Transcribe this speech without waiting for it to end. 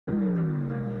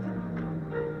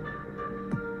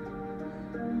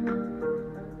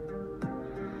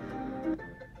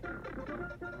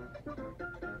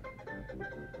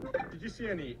see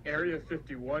any Area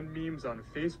 51 memes on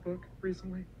Facebook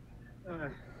recently?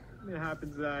 It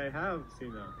happens that I have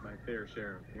seen my fair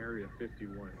share of Area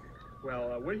 51.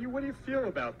 Well, what do you feel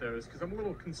about those? Because I'm a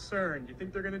little concerned. You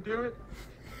think they're gonna do it?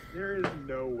 There is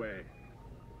no way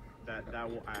that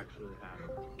will actually happen.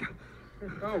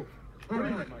 Oh, Oh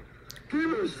my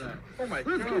Gamers, oh my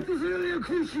let's God! get this alien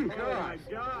coochie. Oh my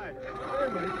God! Oh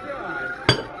my God!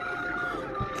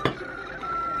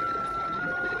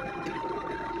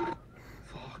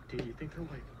 Fuck, dude, you think they're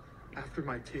like after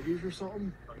my titties or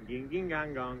something? Ging ging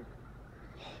gang gang.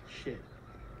 Oh, shit.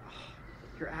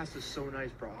 Your ass is so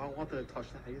nice, bro. I don't want to touch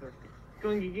that either.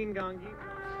 Gungy ging gang ging.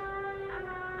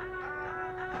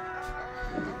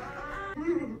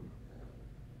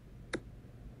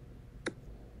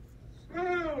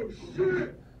 Oh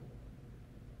shit!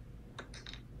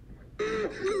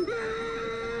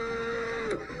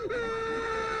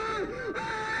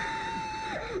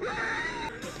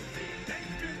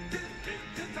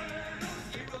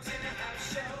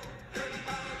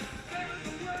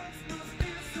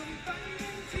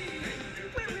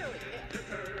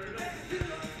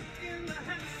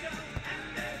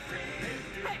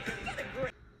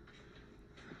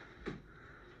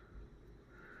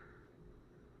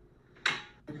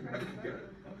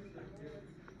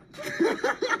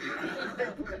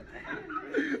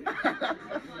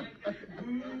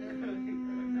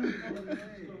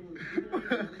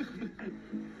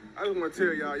 I just want to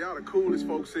tell y'all the coolest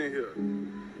folks in here.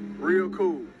 Real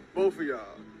cool. Both of y'all.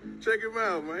 Check him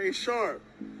out, man. He's sharp.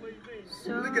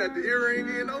 Look at the earring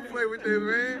in. Don't play with that,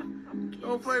 man.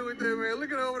 Don't play with that, man.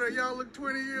 Look at over there. Y'all look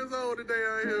 20 years old today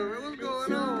out here, man. What's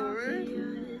going on,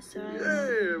 man?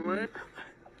 Yeah, man.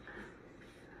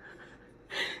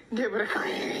 Give it a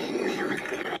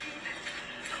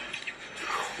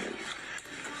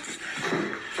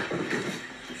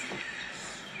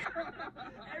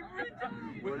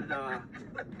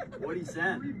What he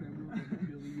said?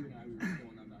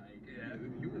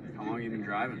 How long you been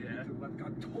driving? Wait,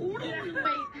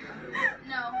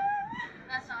 no,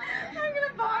 that's not it. I'm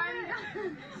gonna vomit.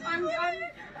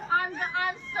 I'm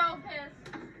so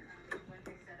pissed.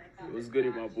 What's good,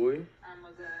 my boy?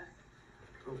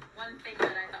 One thing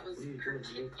that I thought was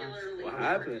particularly What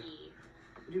happened?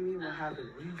 What do you mean what happened?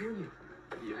 What are you doing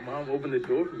here? Your mom opened the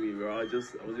door for me, bro. I was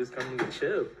just coming to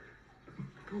chill.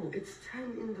 Bro, it's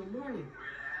 10 in the morning.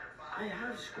 I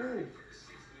have school.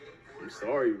 I'm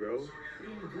sorry, bro. What are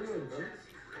you doing, bro?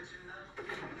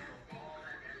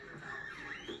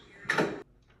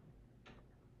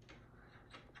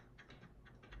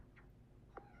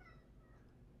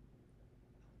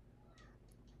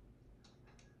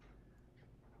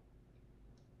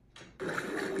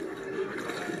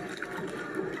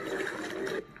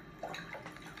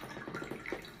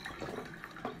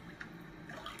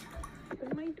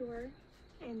 Open my door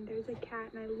and there's a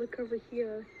cat and I look over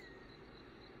here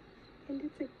and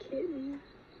it's a kitten.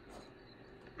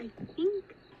 I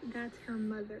think that's her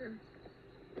mother.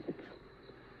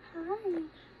 Hi.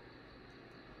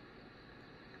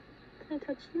 Can I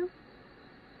touch you?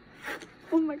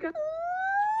 Oh my God.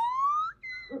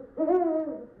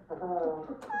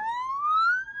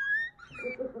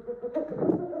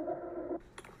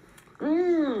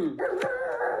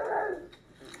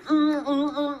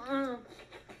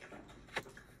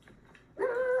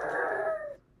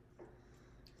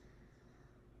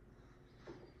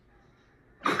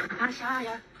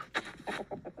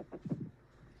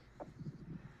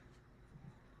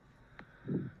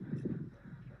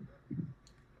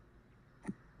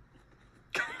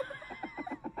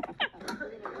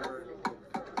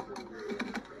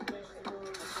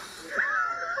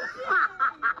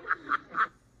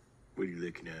 What are you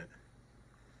looking at?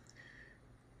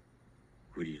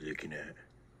 What are you looking at?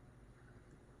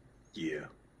 Yeah.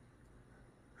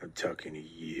 I'm talking to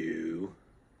you.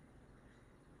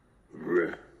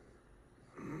 Ruh.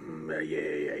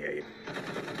 Yeah.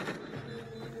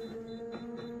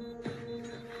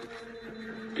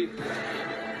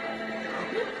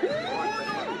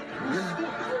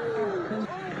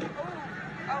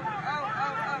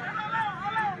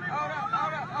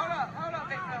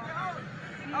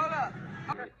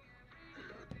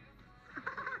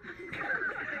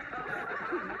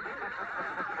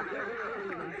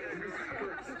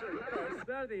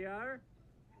 There they are.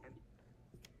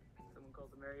 Someone called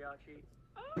the mariachi.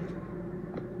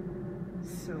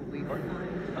 So we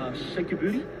Shake your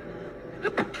booty.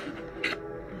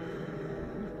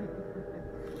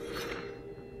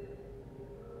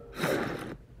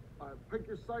 Pick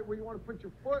your site where you want to put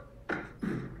your foot.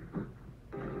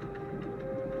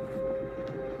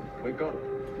 Wake up.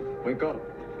 Wake up.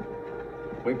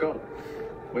 Wake up.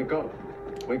 Wake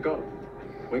up. Wake up.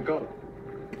 Wake up.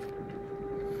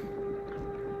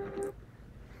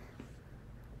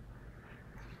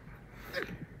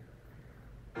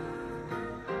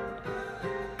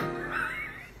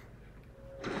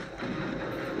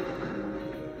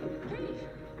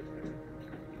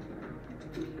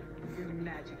 Your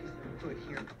magic is no good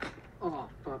here. Oh,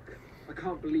 fuck. I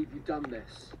can't believe you've done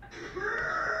this.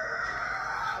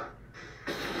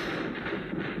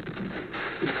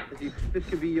 This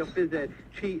could be your phys ed.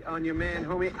 Cheat on your man,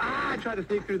 homie. Ah, I tried to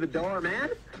sneak through the door, man.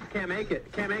 Can't make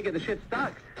it. Can't make it. The shit's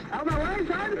stuck. Out of my way,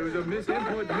 son! There was a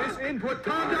misinput. Misinput.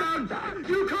 Calm down!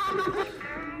 You calm down!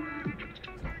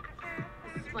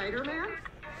 Spider-Man?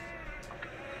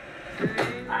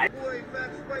 Boy,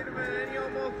 fat Spider-Man, any y'all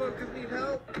motherfuckers need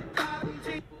help?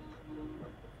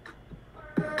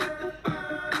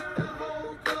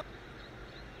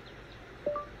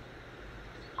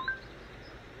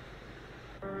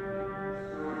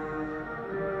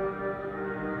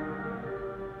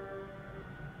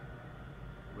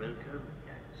 Welcome,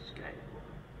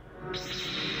 Skywalker.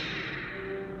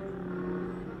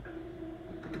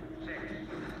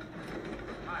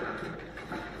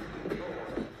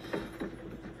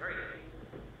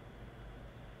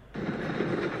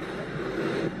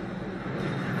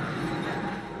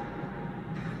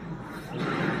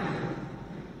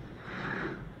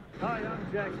 Hi,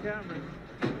 I'm Jack Cameron.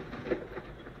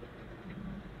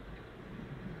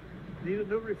 Need a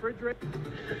new refrigerator?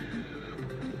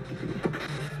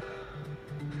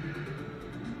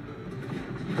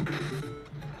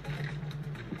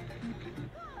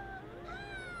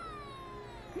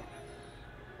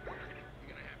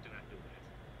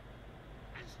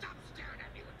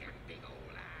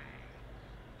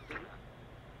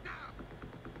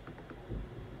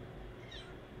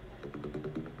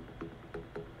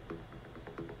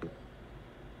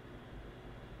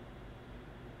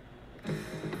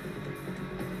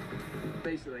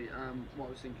 Basically, what I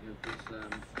was thinking of was,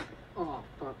 oh,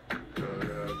 fuck.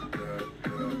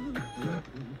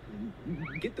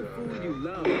 Get the food you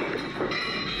love.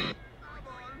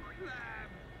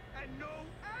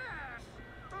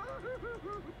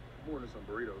 More than some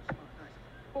burritos.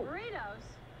 Burritos?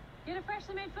 Get a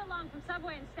freshly made footlong from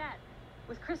Subway instead,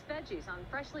 with crisp veggies on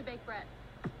freshly baked bread.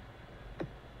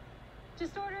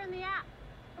 Just order in the app.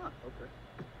 Huh, okay.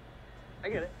 I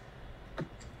get it.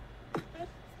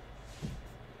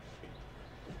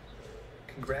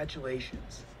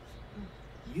 Congratulations.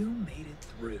 You made it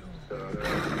through.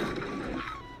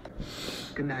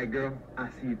 Good night, girl. I'll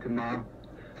see you tomorrow.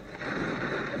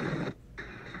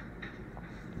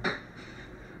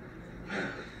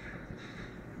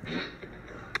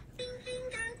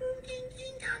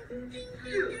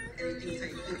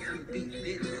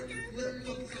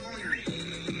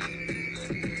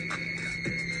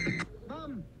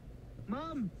 Mom!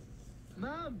 Mom!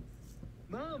 Mom!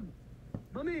 Mom!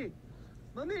 Mommy!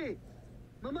 Mommy!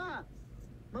 Mama!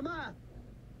 Mama!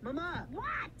 Mama!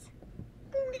 What?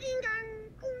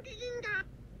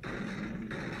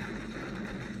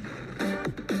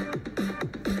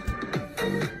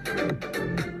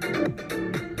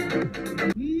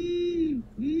 You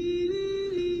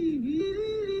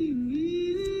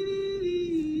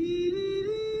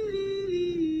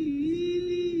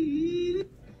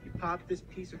pop this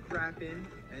piece of crap in,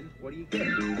 and what do you get?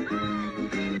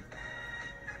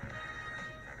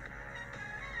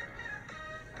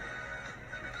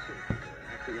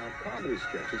 Acting out comedy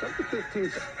sketches up to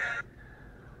 15 seconds.